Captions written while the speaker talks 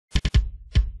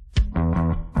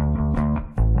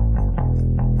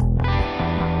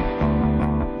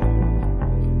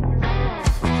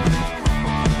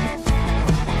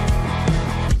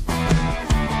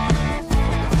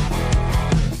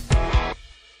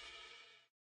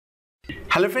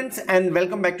Hello friends and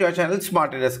welcome back to our channel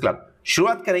smart traders club.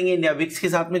 शुरुआत करेंगे India VIX के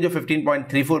साथ में जो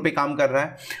 15.34 पे काम कर रहा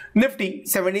है। निफ्टी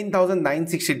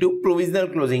 17,962 प्रोविजनल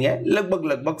क्लोजिंग है,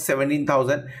 लगभग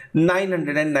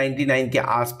 17,999 के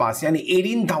आसपास यानी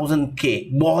 18,000 के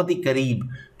बहुत ही करीब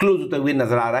क्लोज होते हुए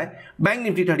नजर आ रहा है। बैंक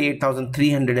निफ्टी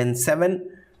 38,307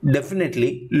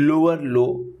 डेफिनेटली लोअर लो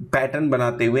पैटर्न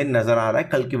बनाते हुए नजर आ रहा है।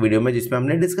 कल की वीडियो में जिसमें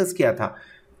हमने डिस्कस किया था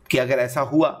कि अगर ऐसा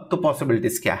हुआ तो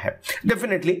पॉसिबिलिटीज क्या है,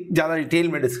 डेफिनेटली ज्यादा डिटेल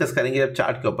में डिस्कस करेंगे जब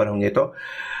चार्ट के ऊपर होंगे। तो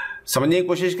समझने की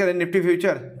कोशिश करें निफ्टी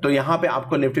फ्यूचर, तो यहां पे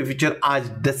आपको निफ्टी फ्यूचर आज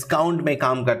डिस्काउंट में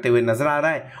काम करते हुए नजर आ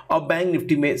रहा है और बैंक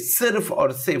निफ्टी में सिर्फ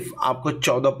और सिर्फ आपको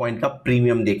 14 पॉइंट का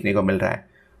प्रीमियम देखने को मिल रहा है।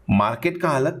 मार्केट का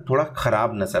हालत थोड़ा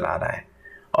खराब नजर आ रहा है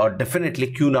और डेफिनेटली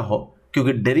क्यों ना हो,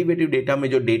 क्योंकि डेरिवेटिव डेटा में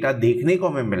जो डेटा देखने को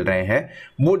हमें मिल रहे हैं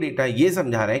वो डेटा ये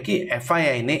समझा रहे हैं कि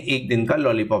एफआईआई ने एक दिन का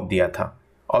लॉलीपॉप दिया था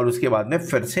और उसके बाद में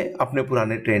फिर से अपने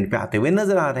पुराने ट्रेंड पे आते हुए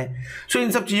नजर आ रहे हैं। सो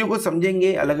इन सब चीज़ों को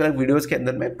समझेंगे अलग अलग वीडियोस के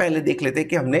अंदर में। पहले देख लेते हैं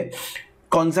कि हमने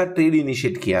कौन सा ट्रेड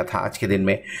इनिशिएट किया था आज के दिन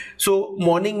में। सो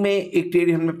मॉर्निंग में एक ट्रेड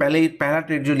हमने पहला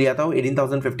ट्रेड जो लिया था वो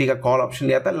 18,050 का कॉल ऑप्शन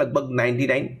लिया था, लगभग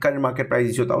 99 करंट मार्केट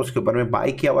प्राइस जो था उसके ऊपर में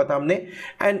बाय किया हुआ था हमने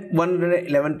एंड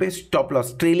 111 पे stop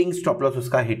loss, trailing stop loss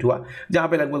उसका हिट हुआ जहां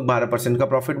पे लगभग 12% का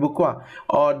प्रॉफिट बुक हुआ।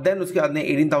 और देन उसके बाद में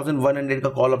 18,100 का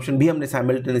कॉल ऑप्शन भी हमने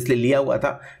साइमल्टेनियसली लिया हुआ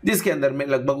था जिसके अंदर में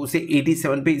लगभग उसे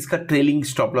 87 पे इसका ट्रेलिंग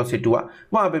स्टॉप लॉस हिट हुआ,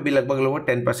 वहां पे भी लगभग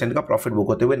 10% का प्रॉफिट बुक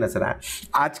होते हुए नजर आया।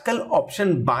 आजकल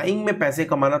ऑप्शन बाइंग में पैसे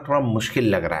कमाना थोड़ा मुश्किल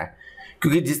लग रहा है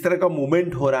क्योंकि जिस तरह का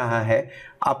मूवमेंट हो रहा है,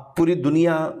 आप पूरी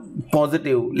दुनिया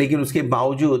पॉजिटिव, लेकिन उसके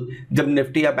बावजूद जब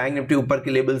निफ्टी या बैंक निफ्टी ऊपर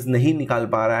के लेवल्स नहीं निकाल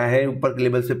पा रहा है, ऊपर के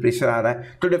लेवल से प्रेशर आ रहा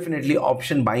है, तो डेफिनेटली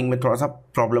ऑप्शन बाइंग में थोड़ा सा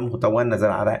प्रॉब्लम होता हुआ नजर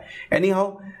आ रहा है। एनी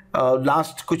हाउ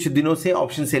लास्ट कुछ दिनों से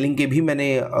ऑप्शन सेलिंग के भी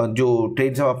मैंने जो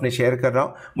ट्रेड्स हम अपने शेयर कर रहा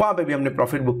हूँ वहाँ पे भी हमने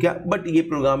प्रॉफिट बुक किया, बट ये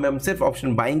प्रोग्राम में हम सिर्फ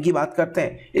ऑप्शन बाइंग की बात करते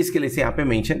हैं, इसके लिए से यहाँ पे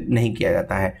मेंशन नहीं किया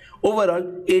जाता है।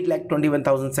 ओवरऑल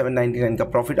 8,21,799 का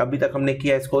प्रॉफिट अभी तक हमने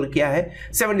किया, स्कोर किया है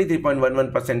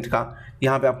 73.11% का।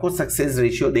 यहाँ पे आपको सक्सेस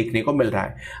रेशियो देखने को मिल रहा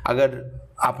है। अगर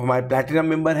आप हमारे प्लैटिनम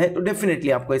मेंबर हैं तो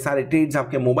डेफिनेटली आपको ये सारे ट्रेड्स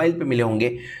आपके मोबाइल पे मिले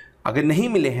होंगे। अगर नहीं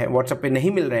मिले हैं, व्हाट्सएप पे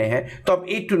नहीं मिल रहे हैं, तो आप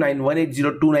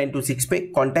 8291802926 पे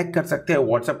कांटेक्ट कर सकते हैं,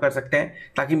 व्हाट्सएप कर सकते हैं,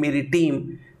 ताकि मेरी टीम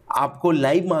आपको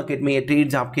लाइव मार्केट में ये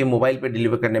ट्रेड्स आपके मोबाइल पे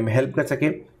डिलीवर करने में हेल्प कर सके।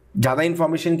 ज़्यादा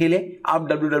इंफॉर्मेशन के लिए आप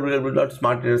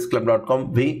www.smarttradersclub.com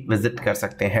भी विजिट कर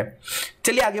सकते हैं।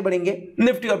 चलिए आगे बढ़ेंगे,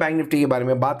 निफ्टी और बैंक निफ्टी के बारे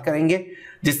में बात करेंगे।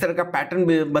 जिस तरह का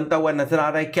पैटर्न बनता हुआ नजर आ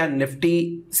रहा है, क्या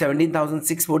निफ्टी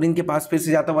 17,614 के पास फिर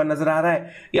से जाता हुआ नजर आ रहा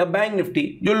है या बैंक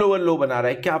निफ्टी जो लोअर लो बना रहा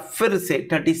है क्या फिर से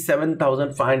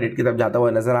 37,500 की तरफ जाता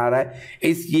हुआ नजर आ रहा है?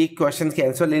 ये क्वेश्चन के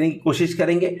आंसर लेने की कोशिश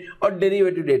करेंगे और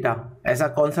डेरिवेटिव डेटा ऐसा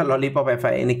कौन सा लॉलीपॉप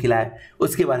एफआईआई ने खिलाया है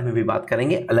उसके बारे में भी बात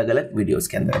करेंगे अलग अलग वीडियोस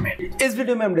के अंदर में। इस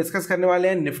वीडियो में हम डिस्कस करने वाले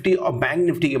हैं निफ्टी और बैंक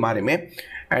निफ्टी के बारे में।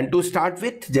 एंड टू स्टार्ट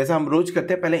विथ, जैसा हम रोज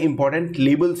करते हैं, पहले इंपॉर्टेंट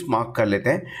लेबल्स मार्क कर लेते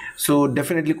हैं। सो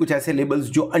डेफिनेटली कुछ ऐसे लेबल्स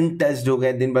जो अनटच्ड हो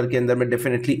गए दिन भर के अंदर में,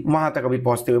 डेफिनेटली वहां तक अभी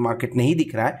पहुंचते हुए मार्केट नहीं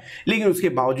दिख रहा है, लेकिन उसके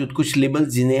बावजूद कुछ लेबल्स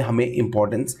जिन्हें हमें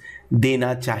इंपॉर्टेंस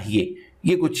देना चाहिए।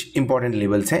 ये कुछ इंपॉर्टेंट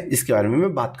लेबल्स हैं जिसके बारे में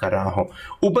मैं बात कर रहा हूं।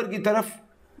 ऊपर की तरफ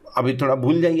अभी थोड़ा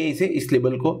भूल जाइए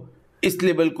इस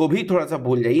लेवल को भी थोड़ा सा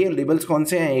भूल जाइए। लेवल्स कौन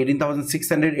से हैं?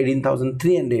 18,600,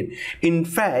 18,300,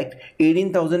 in fact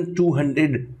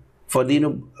 18,200 for the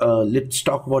let's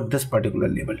talk about this particular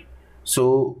level.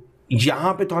 So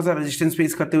यहाँ पे थोड़ा सा रेजिस्टेंस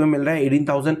फेस करते हुए मिल रहा है।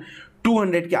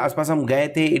 18,200 के आसपास हम गए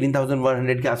थे,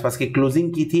 18,100 के आसपास की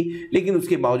क्लोजिंग की थी, लेकिन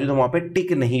उसके बावजूद हम वहाँ पे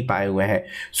टिक नहीं पाए हुए हैं।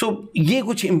 सो ये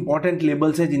कुछ इंपॉर्टेंट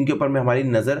लेवल्स हैं जिनके ऊपर में हमारी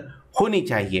नजर होनी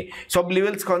चाहिए। सो अब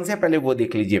लेवल्स कौन से हैं पहले वो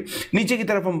देख लीजिए। नीचे की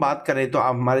तरफ हम बात करें तो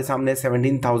आप हमारे सामने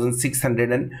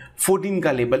 17,614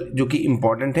 का लेवल जो कि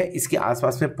इंपॉर्टेंट है, इसके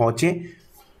आसपास में पहुंचे।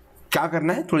 क्या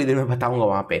करना है थोड़ी देर में बताऊंगा।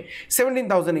 वहां पे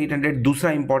 17,800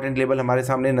 दूसरा इंपॉर्टेंट लेवल हमारे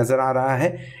सामने नजर आ रहा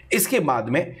है। इसके बाद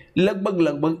में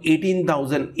लगभग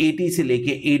 18,080 से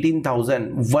लेके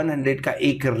 18,100 का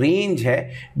एक रेंज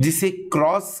है जिसे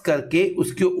क्रॉस करके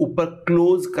उसके ऊपर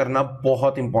क्लोज करना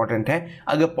बहुत इंपॉर्टेंट है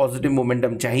अगर पॉजिटिव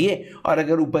मोमेंटम चाहिए। और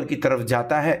अगर ऊपर की तरफ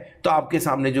जाता है तो आपके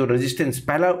सामने जो रेजिस्टेंस,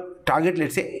 पहला टारगेट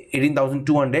लेट से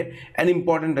 18,200 एंड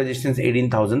इंपॉर्टेंट रेजिस्टेंस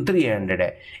 18,300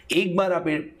 है। एक बार आप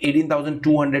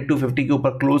 18,200 250 के ऊपर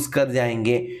क्लोज कर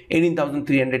जाएंगे,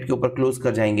 18,300 के ऊपर क्लोज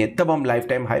कर जाएंगे, तब हम लाइफ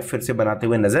टाइम हाई फिर से बनाते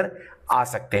हुए नजर आ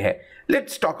सकते हैं।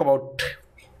 Let's talk about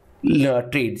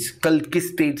trades. कल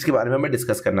किस ट्रेड्स के बारे में हमें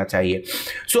डिस्कस करना चाहिए।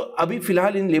 सो अभी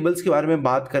फिलहाल इन लेवल्स के बारे में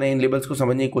बात करें, इन लेवल्स को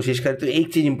समझने की कोशिश करें तो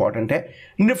एक चीज इंपॉर्टेंट है,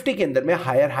 निफ्टी के अंदर में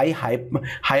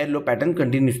हायर लो पैटर्न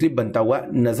कंटिन्यूसली बनता हुआ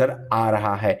नजर आ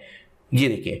रहा है। ये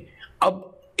देखिए, अब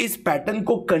इस पैटर्न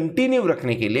को कंटिन्यू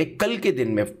रखने के लिए कल के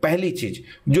दिन में पहली चीज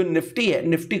जो निफ्टी है,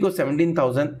 निफ्टी को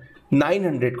 17,000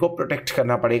 17,900 को प्रोटेक्ट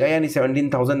करना पड़ेगा, यानी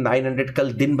 17,900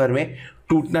 कल दिन भर में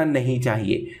टूटना नहीं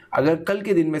चाहिए। अगर कल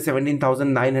के दिन में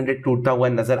 17,900 टूटता हुआ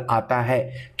नजर आता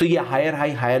है तो ये higher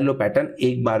high higher low pattern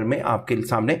एक बार में आपके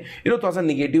सामने थोड़ा सा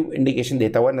निगेटिव इंडिकेशन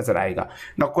देता हुआ नजर आएगा।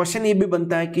 ना क्वेश्चन ये भी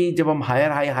बनता है कि जब हम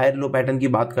higher high higher low pattern की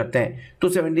बात करते हैं तो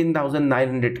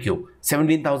 17,900 क्यों,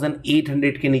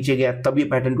 17,800 के नीचे गया तब ये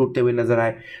पैटर्न टूटते हुए नजर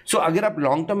आए। सो अगर आप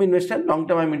long term investor, long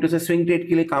term I mean to से स्विंग ट्रेड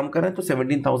के लिए काम कर रहे हैं तो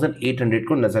 17,800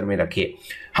 को नजर में रखिए।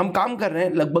 हम काम कर रहे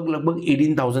हैं लगभग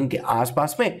 18,000 के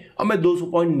आसपास में, और मैं 200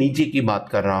 पॉइंट नीचे की बात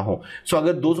कर रहा हूं। सो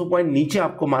अगर 200 पॉइंट नीचे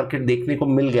आपको मार्केट देखने को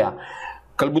मिल गया,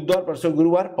 कल बुधवार परसों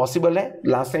गुरुवार पॉसिबल है,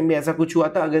 लास्ट टाइम भी ऐसा कुछ हुआ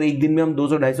था। अगर एक दिन में हम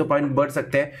 200-250 पॉइंट बढ़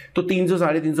सकते हैं तो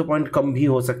 300-350 पॉइंट कम भी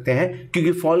हो सकते हैं,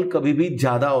 क्योंकि फॉल कभी भी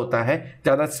ज्यादा होता है,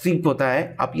 ज्यादा स्टीप होता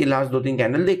है। आप ये लास्ट 2-3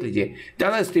 कैंडल देख लीजिए,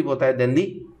 ज्यादा स्टीप होता है देन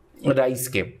दी राइस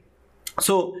के।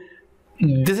 So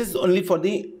this is only for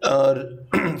the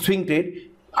swing trade.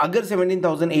 अगर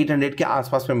 17,800 के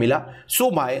आसपास में मिला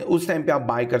सो बाय, उस टाइम पे आप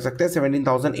बाय कर सकते हैं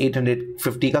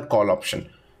 17,850 का कॉल ऑप्शन।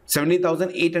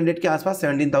 17,800 के आसपास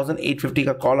 17,850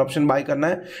 का कॉल ऑप्शन बाय करना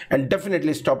है, एंड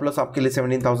डेफिनेटली स्टॉप लॉस आपके लिए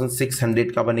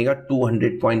 17,600 का बनेगा,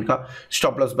 200 पॉइंट का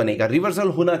स्टॉप लॉस बनेगा। रिवर्सल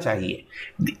होना चाहिए,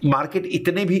 मार्केट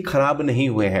इतने भी खराब नहीं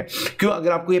हुए हैं। क्यों,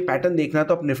 अगर आपको ये पैटर्न देखना है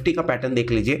तो आप निफ्टी का पैटर्न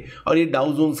देख लीजिए, और ये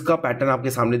डाउ जोन्स का पैटर्न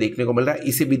आपके सामने देखने को मिल रहा है,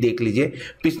 इसे भी देख लीजिए।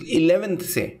 पिछले 11th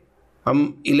से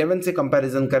हम 11 से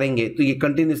कंपैरिजन करेंगे तो ये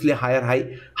continuously higher high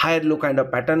higher low kind of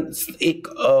pattern एक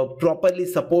प्रॉपरली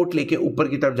सपोर्ट लेके ऊपर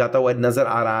की तरफ जाता हुआ नजर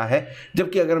आ रहा है।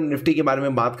 जबकि अगर हम निफ्टी के बारे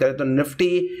में बात करें तो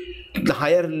Nifty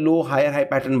higher low higher high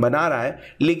pattern बना रहा है,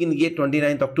 लेकिन ये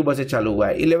 29 अक्टूबर से चालू हुआ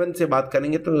है। 11 से बात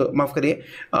करेंगे तो माफ करिए,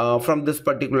 फ्रॉम दिस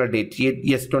पर्टिकुलर डेट, ये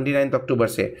यस 29 अक्टूबर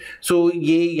से। सो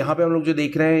ये यहाँ पे हम लोग जो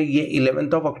देख रहे हैं ये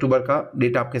 11 अक्टूबर का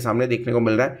डेट आपके सामने देखने को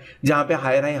मिल रहा है, जहाँ पे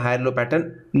higher high higher low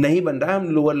pattern नहीं बन रहा है, हम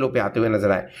लोअर लो पे आते हुए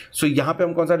नजर आए। सो यहाँ पे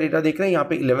हम कौन सा डेटा देख रहे हैं, यहाँ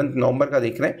पे 11 नवंबर का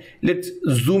देख रहे हैं। Let's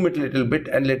zoom it little bit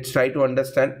and let's try to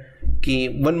understand कि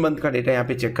 1 मंथ का डेटा यहाँ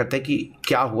पे चेक करते हैं कि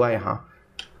क्या हुआ यहाँ।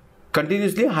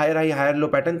 Continuously higher high higher low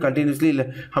pattern continuously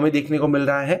हमें देखने को मिल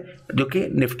रहा है, जो कि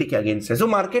निफ्टी के अगेंस्ट है। सो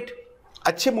मार्केट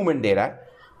अच्छे मूवमेंट दे रहा है,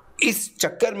 इस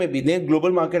चक्कर में भी दें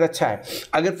ग्लोबल मार्केट अच्छा है।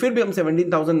 अगर फिर भी हम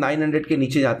 17,900 के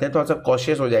नीचे जाते हैं तो थोड़ा सा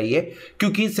कॉशियस हो जाइए,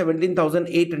 क्योंकि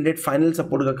 17,800 फाइनल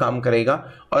सपोर्ट का काम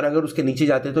करेगा, और अगर उसके नीचे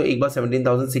जाते हैं तो एक बार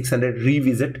 17,600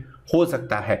 रिविजिट हो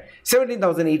सकता है।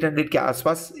 17,800 के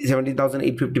आसपास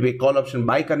 17,850 पे कॉल ऑप्शन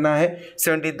बाय करना है,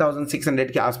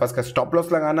 17,600 के आसपास का स्टॉप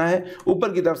लॉस लगाना है।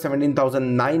 ऊपर की तरफ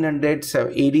 17,900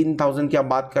 18,000 की आप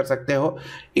बात कर सकते हो,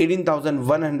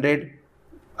 18,100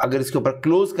 अगर इसके ऊपर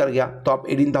क्लोज कर गया तो आप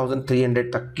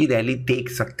 18,300 तक की रैली देख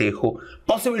सकते हो,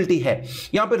 पॉसिबिलिटी है।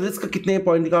 यहां पे रिस्क कितने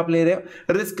पॉइंट का आप ले रहे हो,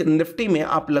 रिस्क निफ्टी में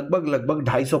आप लगभग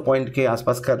 250 पॉइंट के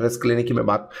आसपास का रिस्क लेने की मैं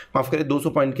बात, माफ करें 200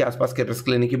 पॉइंट के आसपास के रिस्क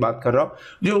लेने की बात कर रहा हूं,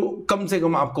 जो कम से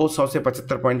कम आपको 100 से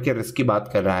 75 पॉइंट के रिस्क की बात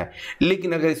कर रहा है।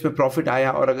 लेकिन अगर इसमें प्रॉफिट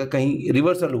आया और अगर कहीं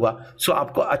रिवर्सल हुआ सो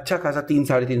आपको अच्छा खासा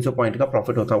 300-350 पॉइंट का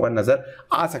प्रॉफिट होता हुआ नजर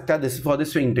आ सकता है। This is for the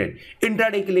swing trade.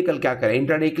 Intraday के लिए कल क्या करें,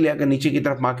 इंट्राडे के लिए अगर नीचे की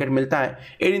तरफ मार्केट मिलता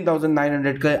है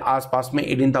 18,900 के आसपास में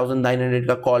 18,900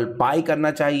 का कॉल बाय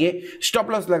करना चाहिए,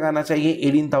 स्टॉप लॉस लगाना चाहिए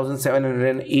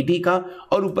 18,780 का,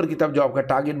 और ऊपर की तरफ जो आपका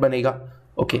टारगेट बनेगा,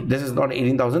 okay this is not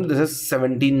 18,000, this is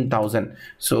 17,000।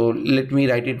 So let me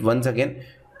right it once again.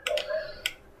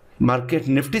 Market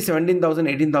Nifty 17,000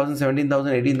 18,000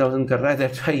 17,000 18,000 कर रहा है,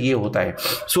 दैट्स व्हाई ये होता है।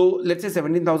 सो लेट्स से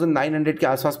 17,900 के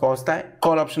आसपास पहुंचता है,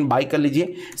 कॉल ऑप्शन बाय कर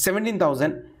लीजिए,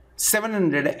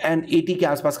 17,780 के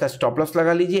आसपास का स्टॉप लॉस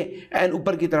लगा लीजिए, एंड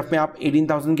ऊपर की तरफ में आप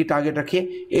 18,000 की टारगेट रखिए,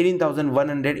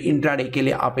 18,100 इंट्राडे के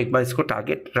लिए आप एक बार इसको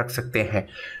टारगेट रख सकते हैं।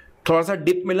 थोड़ा सा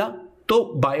डिप मिला तो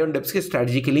बाय ऑन डिप्स की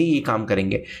स्ट्रेटजी के लिए ये काम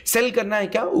करेंगे। सेल करना है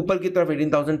क्या, ऊपर की तरफ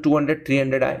 18,200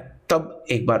 300 आए तब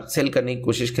एक बार सेल करने की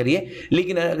कोशिश करिए।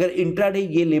 लेकिन अगर इंट्राडे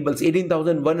ये लेवल्स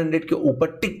 18,100 के ऊपर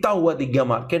टिकता हुआ दिख गया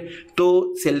मार्केट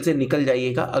तो सेल से निकल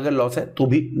जाइएगा, अगर लॉस है तो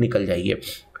भी निकल जाइए।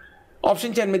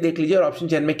 ऑप्शन चेन में देख लीजिए, और ऑप्शन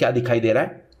चेन में क्या दिखाई दे रहा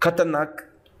है, खतरनाक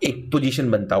एक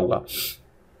पोजीशन बनता हुआ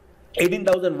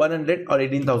 18,100 और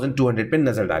 18,200 पे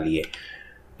नजर डालिए।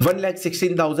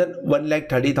 1,16,000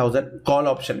 1,30,000 कॉल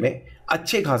ऑप्शन में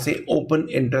अच्छे खासे ओपन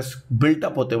इंटरेस्ट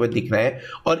बिल्टअप होते हुए दिख रहे हैं,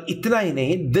 और इतना ही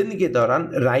नहीं दिन के दौरान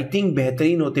राइटिंग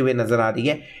बेहतरीन होते हुए नजर आ रही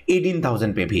है।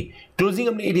 18,000 पे भी क्लोजिंग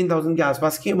हमने 18,000 के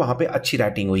आसपास की, वहां पे अच्छी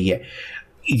राइटिंग हुई है,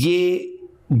 ये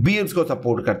बियर्स को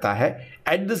सपोर्ट करता है।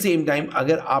 एट द सेम टाइम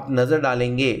अगर आप नजर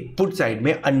डालेंगे पुट साइड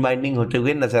में अनवाइंडिंग होते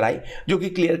हुए नजर आई, जो कि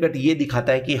क्लियर कट ये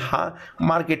दिखाता है कि हाँ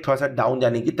मार्केट थोड़ा सा डाउन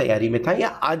जाने की तैयारी में था या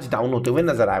आज डाउन होते हुए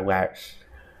नजर आया हुआ है।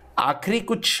 आखिरी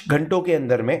कुछ घंटों के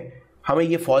अंदर में हमें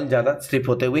ये फॉल ज्यादा स्ट्रिप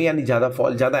होते हुए यानी ज्यादा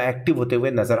फॉल ज्यादा एक्टिव होते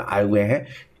हुए नजर आए हुए हैं।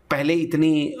 पहले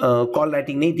इतनी कॉल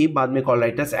राइटिंग नहीं थी, बाद में कॉल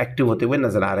राइटर्स एक्टिव होते हुए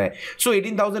नजर आ रहे हैं। सो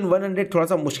 18,100 थोड़ा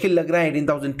सा मुश्किल लग रहा है,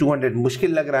 18,200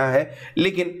 मुश्किल लग रहा है,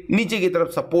 लेकिन नीचे की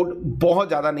तरफ सपोर्ट बहुत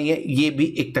ज्यादा नहीं है, ये भी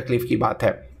एक तकलीफ की बात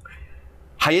है।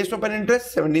 हाईएस्ट ओपन इंटरेस्ट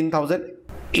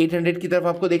 17,800 की तरफ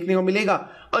आपको देखने को मिलेगा,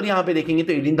 और यहां पे देखेंगे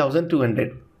तो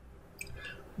 18,200।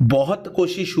 बहुत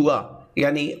कोशिश हुआ,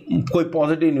 यानी कोई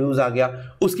पॉजिटिव न्यूज आ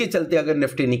गया, उसके चलते अगर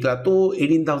निफ्टी निकला तो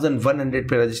 18,100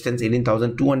 पे रेजिस्टेंस,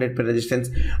 18,200 पे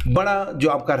रेजिस्टेंस। बड़ा जो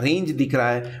आपका रेंज दिख रहा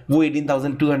है वो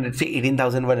 18,200 से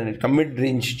 18,100 का मिड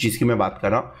रेंज जिसकी मैं बात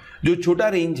कर रहा हूँ। जो छोटा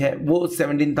रेंज है वो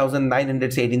 17,900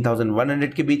 से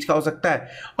 18,100 के बीच का हो सकता है।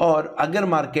 और अगर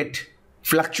मार्केट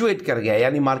फ्लक्चुएट कर गया,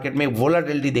 यानी मार्केट में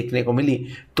वोलाटिलिटी देखने को मिली,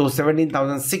 तो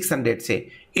 17,600 से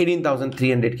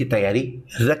 18,300 की तैयारी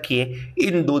रखिए।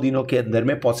 इन 2 दिनों के अंदर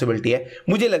में पॉसिबिलिटी है,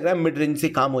 मुझे लग रहा है मिड रेंज से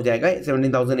काम हो जाएगा,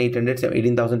 17,800 से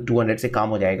 18,200 से काम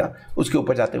हो जाएगा, उसके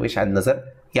ऊपर जाते हुए शायद नजर,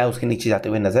 या उसके नीचे जाते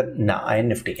हुए नजर ना आए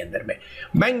निफ्टी के अंदर में।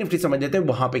 बैंक निफ्टी समझ लेते हैं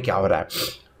वहां पे क्या हो रहा है।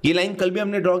 ये लाइन कल भी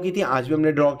हमने ड्रॉ की थी, आज भी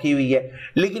हमने ड्रॉ की हुई है,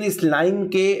 लेकिन इस लाइन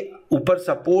के ऊपर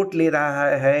सपोर्ट ले रहा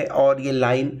है और ये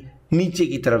लाइन नीचे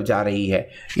की तरफ जा रही है,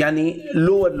 यानी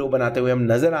लोअर लो बनाते हुए हम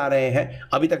नजर आ रहे हैं।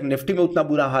 अभी तक निफ्टी में उतना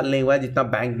बुरा हाल नहीं हुआ है जितना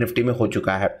बैंक निफ्टी में हो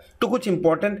चुका है। तो कुछ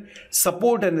important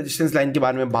support and resistance line के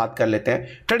बारे में बात कर लेते हैं।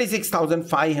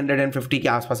 36,550 के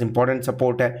आसपास इंपॉर्टेंट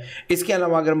सपोर्ट है। इसके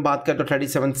अलावा अगर हम बात करें तो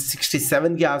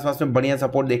 3767 के आसपास में बढ़िया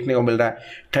सपोर्ट देखने को मिल रहा है।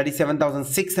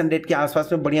 37,600 के आसपास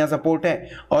में बढ़िया सपोर्ट है,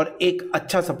 और एक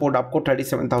अच्छा सपोर्ट आपको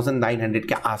 37,900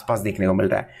 के आसपास देखने को मिल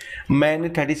रहा है। मैंने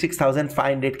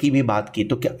 36,500 की भी बात की,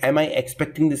 तो क्या I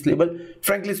expecting this level?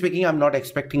 Frankly speaking, I'm not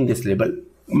expecting this level.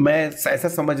 मैं ऐसा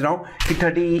समझ रहा हूं कि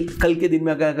 30 कल के दिन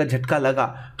में अगर झटका लगा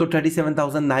तो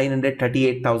 37,900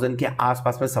 38,000 के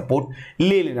आसपास में सपोर्ट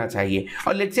ले लेना चाहिए।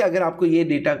 और लेट्स से अगर आपको ये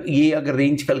डेटा, ये अगर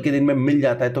रेंज कल के दिन में मिल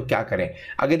जाता है तो क्या करें।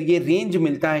 अगर ये रेंज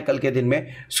मिलता है कल के दिन में,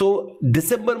 सो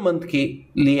दिसंबर मंथ के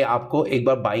लिए आपको एक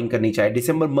बार बाइंग करनी चाहिए।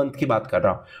 दिसंबर मंथ की बात कर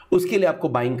रहा हूं, उसके लिए आपको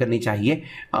बाइंग करनी चाहिए।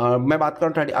 मैं बात कर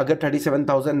रहा हूं अगर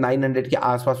 37,900 के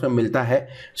आसपास में मिलता है,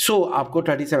 सो आपको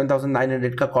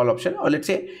 37,900 का कॉल ऑप्शन, और लेट्स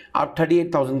से आप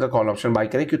 38,000 का कॉल ऑप्शन बाय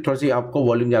करें, क्योंकि थोड़ी सी आपको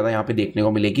वॉल्यूम ज्यादा यहां पे देखने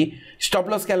को मिलेगी। स्टॉप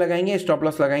लॉस क्या लगाएंगे? स्टॉप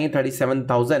लॉस लगाएंगे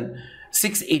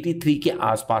 37,683 के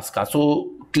आसपास का।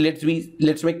 So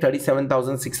let's make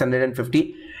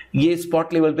 37,650। ये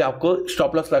स्पॉट लेवल पे आपको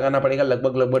स्टॉप लॉस लगाना पड़ेगा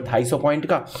लगभग 250 पॉइंट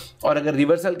का। और अगर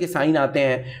रिवर्सल के साइन आते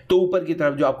हैं तो ऊपर की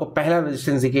तरफ जो आपको पहला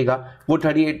रेजिस्टेंस दिखेगा वो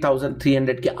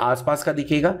 38,300 के आसपास का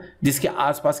दिखेगा, जिसके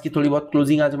आसपास की थोड़ी बहुत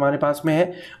क्लोजिंग आज हमारे पास में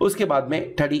है। उसके बाद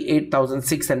में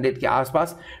 38,600 के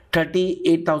आसपास,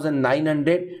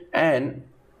 38,900 एंड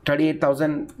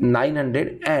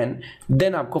 38,900 एंड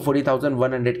देन आपको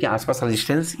 40,100 के आसपास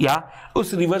रेजिस्टेंस या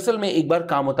उस रिवर्सल में एक बार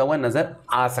काम होता हुआ नजर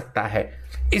आ सकता है।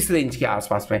 इस रेंज के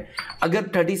आसपास में अगर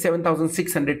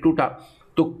 37,600 टूटा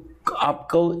तो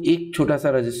आपको एक छोटा सा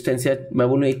रेजिस्टेंस, या मैं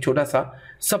बोलूं एक छोटा सा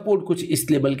सपोर्ट कुछ इस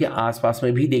लेवल के आसपास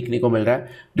में भी देखने को मिल रहा है,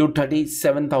 जो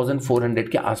 37,400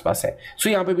 के आसपास है। सो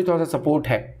यहां पे भी थोड़ा सा सपोर्ट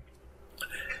है।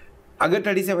 अगर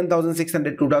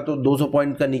 37,600 टूटा तो 200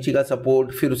 पॉइंट का नीचे का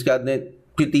सपोर्ट, फिर उसके बाद में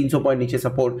फिर 300 पॉइंट नीचे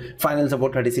सपोर्ट, फाइनल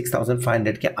सपोर्ट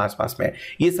 36,500 के आसपास में है।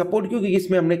 ये सपोर्ट क्योंकि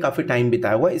इसमें हमने काफी टाइम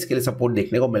बिताया हुआ है, इसके लिए सपोर्ट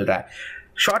देखने को मिल रहा है।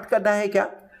 शॉर्ट करना है क्या?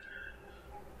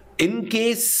 इन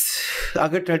केस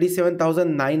अगर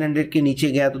 37,900 के नीचे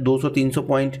गया तो 200-300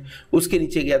 पॉइंट, उसके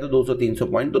नीचे गया तो 200-300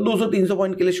 पॉइंट, तो 200-300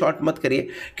 पॉइंट के लिए शॉर्ट मत करिए,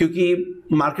 क्योंकि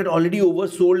मार्केट ऑलरेडी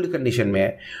ओवरसोल्ड कंडीशन में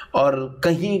है। और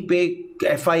कहीं पे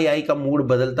एफआईआई का मूड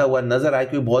बदलता हुआ नजर आया,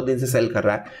 क्योंकि बहुत दिन से सेल कर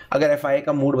रहा है, अगर एफआईआई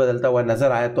का मूड बदलता हुआ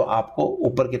नजर आया तो आपको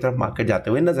ऊपर की तरफ मार्केट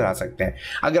जाते हुए नजर आ सकते हैं।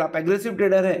 अगर आप एग्रेसिव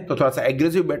ट्रेडर हैं तो थोड़ा सा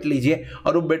एग्रेसिव बेट लीजिए,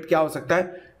 और वो बेट क्या हो सकता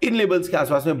है, इन लेवल्स के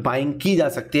आसपास में बाइंग की जा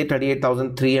सकती है।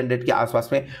 38,300 के आसपास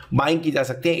में बाइंग की जा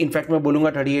सकती है। इनफैक्ट मैं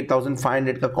बोलूंगा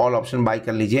 38,500 का कॉल ऑप्शन बाई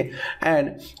कर लीजिए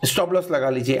एंड स्टॉप लॉस लगा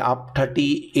लीजिए आप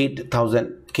 38,000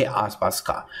 के आसपास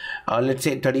का। लेट्स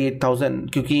से 38,000,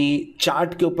 क्योंकि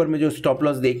चार्ट के ऊपर में जो स्टॉप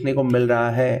लॉस देखने को मिल रहा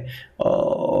है,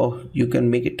 यू कैन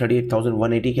मेक इट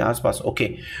 38,180 के आसपास। ओके,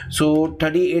 सो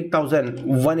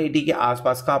 38,180 के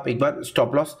आसपास का आप एक बार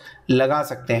स्टॉप लॉस लगा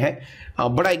सकते हैं।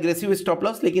 बड़ा एग्रेसिव स्टॉप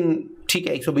लॉस, लेकिन ठीक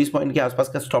है, 120 पॉइंट के आसपास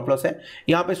का स्टॉप लॉस है।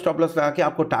 यहाँ पे स्टॉप लॉस लगा के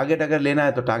आपको टारगेट अगर लेना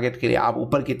है तो टारगेट के लिए आप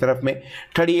ऊपर की तरफ में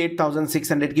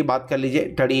 38,600 की बात कर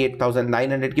लीजिए,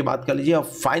 38,900 की बात कर लीजिए, और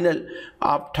फाइनल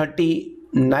आप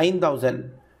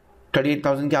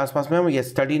 38,000 के आसपास में,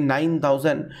 यस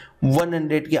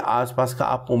 39,100 के आसपास का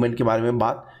आप मूवमेंट के बारे में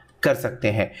बात कर सकते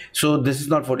हैं। So this is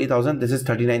not 40,000, this is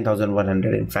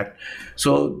 39,100 in fact.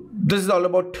 So this is all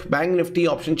about bank Nifty.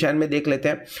 Option चैन में देख लेते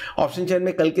हैं। ऑप्शन चैन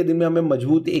में कल के दिन में हमें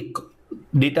मजबूत एक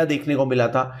डेटा देखने को मिला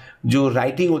था, जो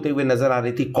राइटिंग होते हुए नजर आ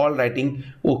रही थी, कॉल राइटिंग,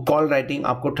 वो कॉल राइटिंग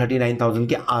आपको 39,000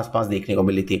 के आसपास देखने को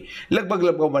मिली थी। लगभग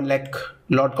 1 लाख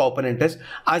लॉट का ओपन इंटरेस्ट।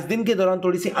 आज दिन के दौरान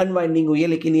थोड़ी सी अनवाइंडिंग हुई है,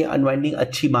 लेकिन ये अनवाइंडिंग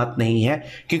अच्छी बात नहीं है,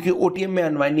 क्योंकि ओटीएम में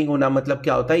अनवाइंडिंग होना मतलब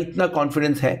क्या होता है, इतना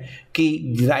कॉन्फिडेंस है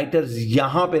कि राइटर्स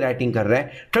यहां पे राइटिंग कर रहे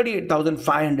हैं।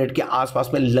 38,500 के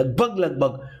आसपास में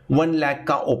लगभग 1 लाख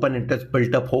का ओपन इंटरेस्ट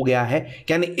बिल्टअप हो गया है।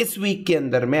 यानी इस वीक के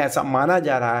अंदर में ऐसा माना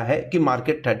जा रहा है कि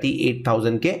मार्केट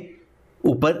 38,000 के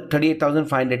ऊपर,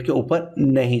 38,500 के ऊपर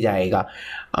नहीं जाएगा।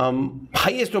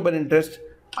 Highest open interest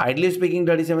ideally speaking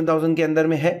 37,000 के अंदर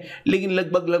में है, लेकिन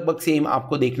लगभग सेम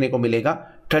आपको देखने को मिलेगा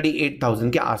 38,000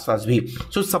 के आसपास भी।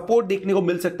 सो सपोर्ट देखने को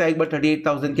मिल सकता है एक बार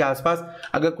 38,000 के आसपास।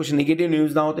 अगर कुछ नेगेटिव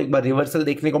न्यूज ना हो तो एक बार रिवर्सल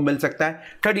देखने को मिल सकता है।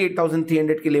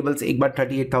 38,300 के लेवल से एक बार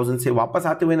 38,000 से वापस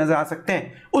आते हुए नजर आ सकते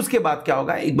हैं। उसके बाद क्या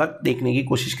होगा एक बार देखने की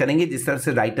कोशिश करेंगे, जिस तरह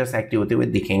से राइटर्स एक्टिव होते हुए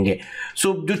दिखेंगे।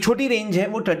 सो जो छोटी रेंज है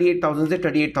वो 38,000 से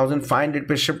 38,500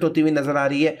 पे शिफ्ट होती हुई नजर आ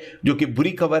रही है, जो कि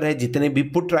बुरी खबर है जितने भी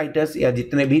पुट राइटर्स या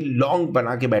जितने भी लॉन्ग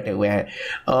बना के बैठे हुए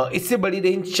हैं। इससे बड़ी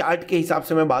रेंज चार्ट के हिसाब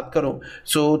से मैं बात करूं,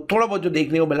 सो थोड़ा बहुत जो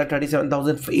देखने को मिला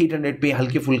 37,800 पे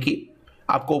हल्की फुल्की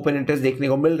आपको ओपन इंटरेस्ट देखने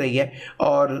को मिल रही है,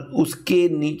 और उसके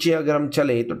नीचे अगर हम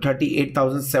चले तो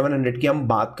 38,700 की हम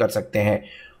बात कर सकते हैं।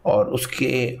 और उसके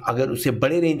अगर उससे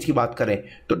बड़े रेंज की बात करें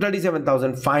तो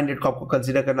 37,500 को आपको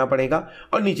कंसीडर करना पड़ेगा,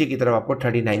 और नीचे की तरफ आपको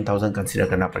 39,000 कंसीडर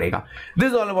करना पड़ेगा। This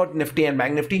is all about Nifty and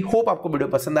bank Nifty. Hope आपको वीडियो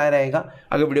पसंद आया रहेगा।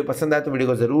 अगर वीडियो पसंद आए तो वीडियो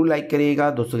को जरूर लाइक करिएगा,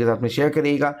 दोस्तों के साथ में शेयर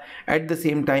करिएगा। At the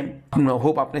same time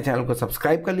hope आपने चैनल को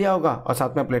सब्सक्राइब कर लिया होगा और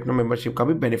साथ में प्लेटिनम मेंबरशिप का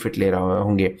भी बेनिफिट ले रहे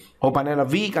होंगे। होप आने वाला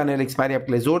वीक, आने वाला एक्सपायरी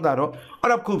आपके लिए जोरदार हो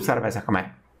और आप खूब सारा पैसा कमाएं।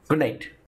 Good night.